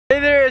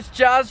guys,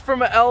 Jazz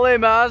from LA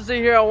Mazda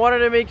here. I wanted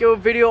to make a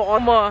video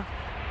on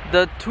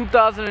the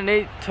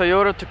 2008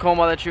 Toyota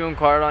Tacoma that you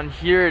inquired on.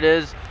 Here it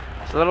is.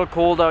 It's a little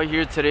cold out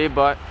here today,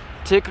 but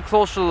take a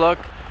closer look.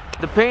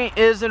 The paint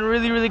is in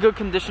really good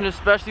condition,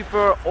 especially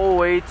for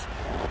 08.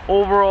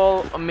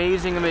 Overall,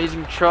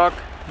 amazing truck.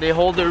 They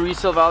hold their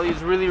resale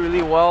values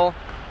really well.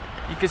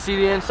 You can see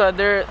the inside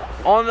there.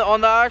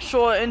 On the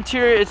actual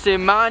interior, it's a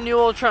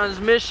manual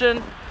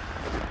transmission.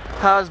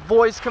 Has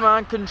voice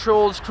command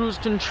controls, cruise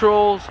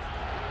controls,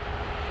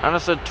 and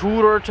it's a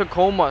two-door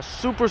Tacoma.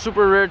 Super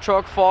rare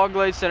truck, fog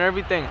lights and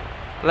everything.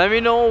 Let me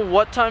know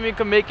what time you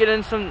can make it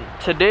in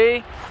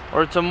today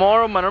or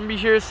tomorrow. My number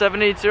here is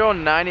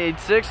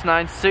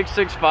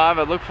 780-986-9665.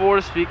 I look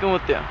forward to speaking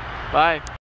with you. Bye.